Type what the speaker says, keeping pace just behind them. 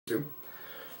to,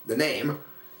 the name,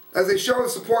 as a show of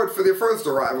support for the first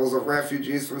arrivals of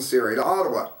refugees from Syria to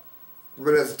Ottawa.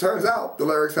 But as it turns out, the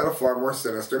lyrics had a far more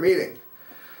sinister meaning.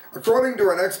 According to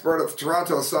an expert at the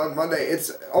Toronto Sun Monday,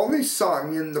 it's only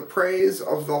sung in the praise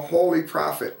of the Holy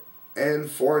Prophet and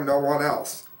for no one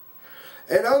else.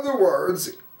 In other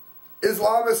words,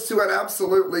 Islamists who had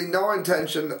absolutely no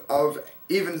intention of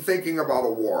even thinking about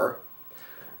a war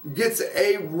gets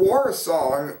a war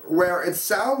song where it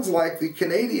sounds like the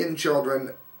Canadian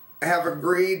children have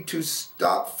agreed to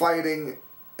stop fighting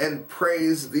and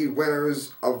praise the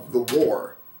winners of the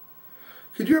war.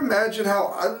 Could you imagine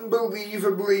how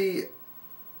unbelievably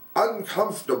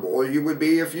uncomfortable you would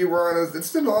be if you were an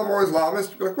instant more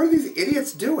Islamist? You'd be like, what are these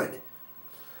idiots doing?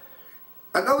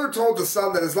 Another told The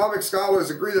Sun that Islamic scholars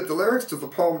agree that the lyrics to the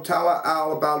poem Tala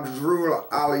al-Badrul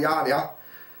al-Yanya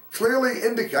clearly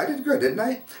indicate, I did good, didn't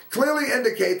I? Clearly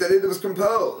indicate that it was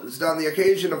composed on the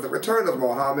occasion of the return of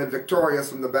Muhammad victorious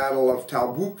from the Battle of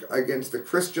Talbuk against the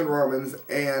Christian Romans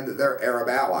and their Arab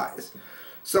allies.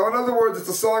 So in other words, it's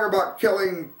a song about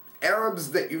killing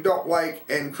Arabs that you don't like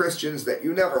and Christians that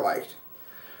you never liked.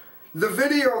 The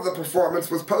video of the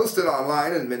performance was posted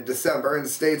online in mid-December and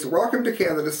states, "Welcome to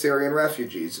Canada, Syrian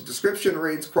refugees." The description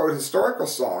reads, quote, "Historical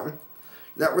song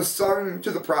that was sung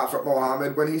to the Prophet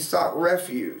Muhammad when he sought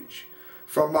refuge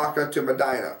from Makkah to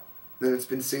Medina." And it's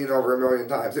been seen over 1 million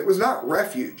times. It was not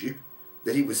refuge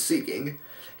that he was seeking.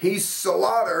 He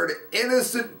slaughtered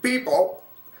innocent people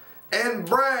and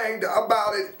bragged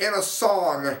about it in a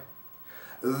song.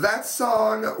 That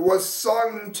song was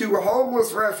sung to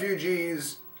homeless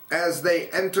refugees as they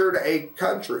entered a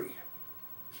country.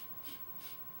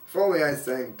 If only I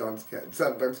sang Dunce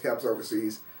Caps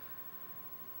overseas.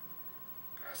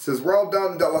 It says, well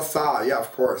done, de la Salle. Yeah,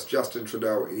 of course, Justin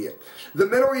Trudeau, idiot. The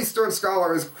Middle Eastern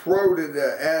scholar is quoted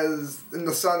as in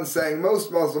The Sun saying,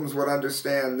 most Muslims would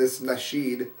understand this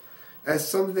nasheed as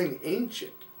something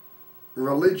ancient,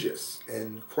 religious,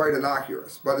 and quite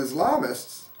innocuous. But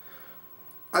Islamists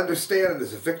understand it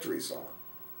as a victory song.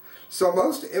 So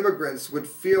most immigrants would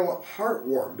feel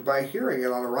heartwarmed by hearing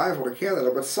it on arrival to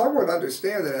Canada, but some would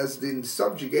understand it as the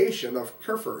subjugation of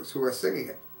kafirs who are singing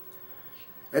it.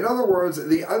 In other words,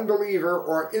 the unbeliever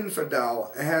or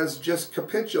infidel has just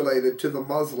capitulated to the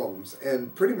Muslims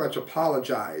and pretty much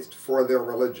apologized for their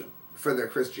religion, for their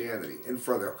Christianity, and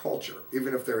for their culture,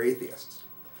 even if they're atheists.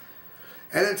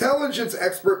 An intelligence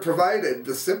expert provided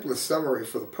the simplest summary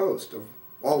for the Post of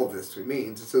all of this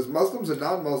means. It says, Muslims and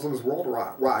non-Muslims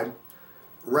worldwide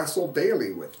wrestle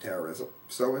daily with terrorism,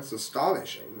 so it's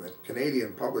astonishing that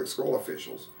Canadian public school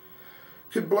officials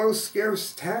could blow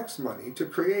scarce tax money to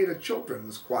create a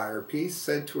children's choir piece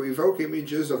said to evoke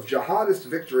images of jihadist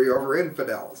victory over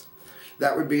infidels.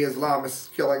 That would be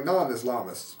Islamists killing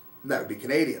non-Islamists. That would be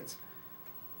Canadians.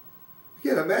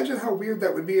 Again, imagine how weird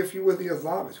that would be if you were the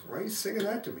Islamist. Why are you singing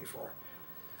that to me for?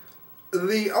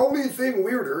 The only thing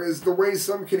weirder is the way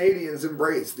some Canadians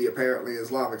embrace the apparently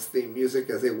Islamic-themed music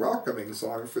as a welcoming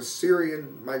song for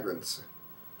Syrian migrants,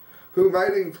 who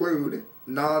might include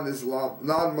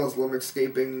non-Muslim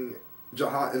escaping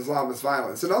Islamist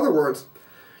violence. In other words,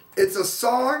 it's a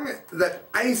song that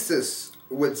ISIS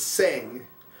would sing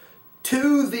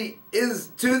to the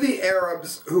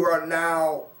Arabs who are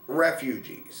now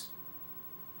refugees.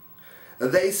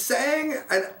 They sang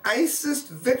an ISIS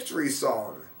victory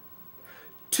song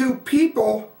to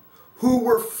people who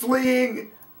were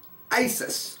fleeing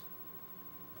ISIS.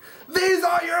 These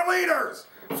are your leaders!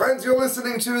 Friends, you're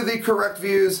listening to The Correct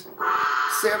Views.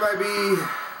 Sam IB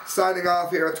signing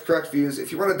off here at The Correct Views.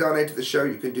 If you want to donate to the show,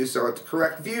 you can do so at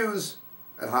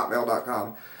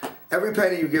thecorrectviews@hotmail.com. Every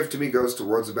penny you give to me goes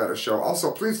towards a better show.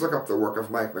 Also, please look up the work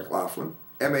of Mike McLaughlin,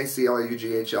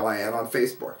 MacLuGhlin, on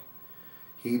Facebook.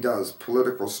 He does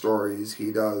political stories,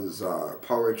 he does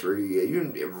poetry,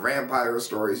 vampire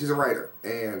stories. He's a writer,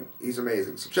 and he's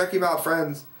amazing. So check him out,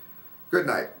 friends. Good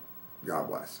night. God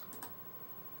bless.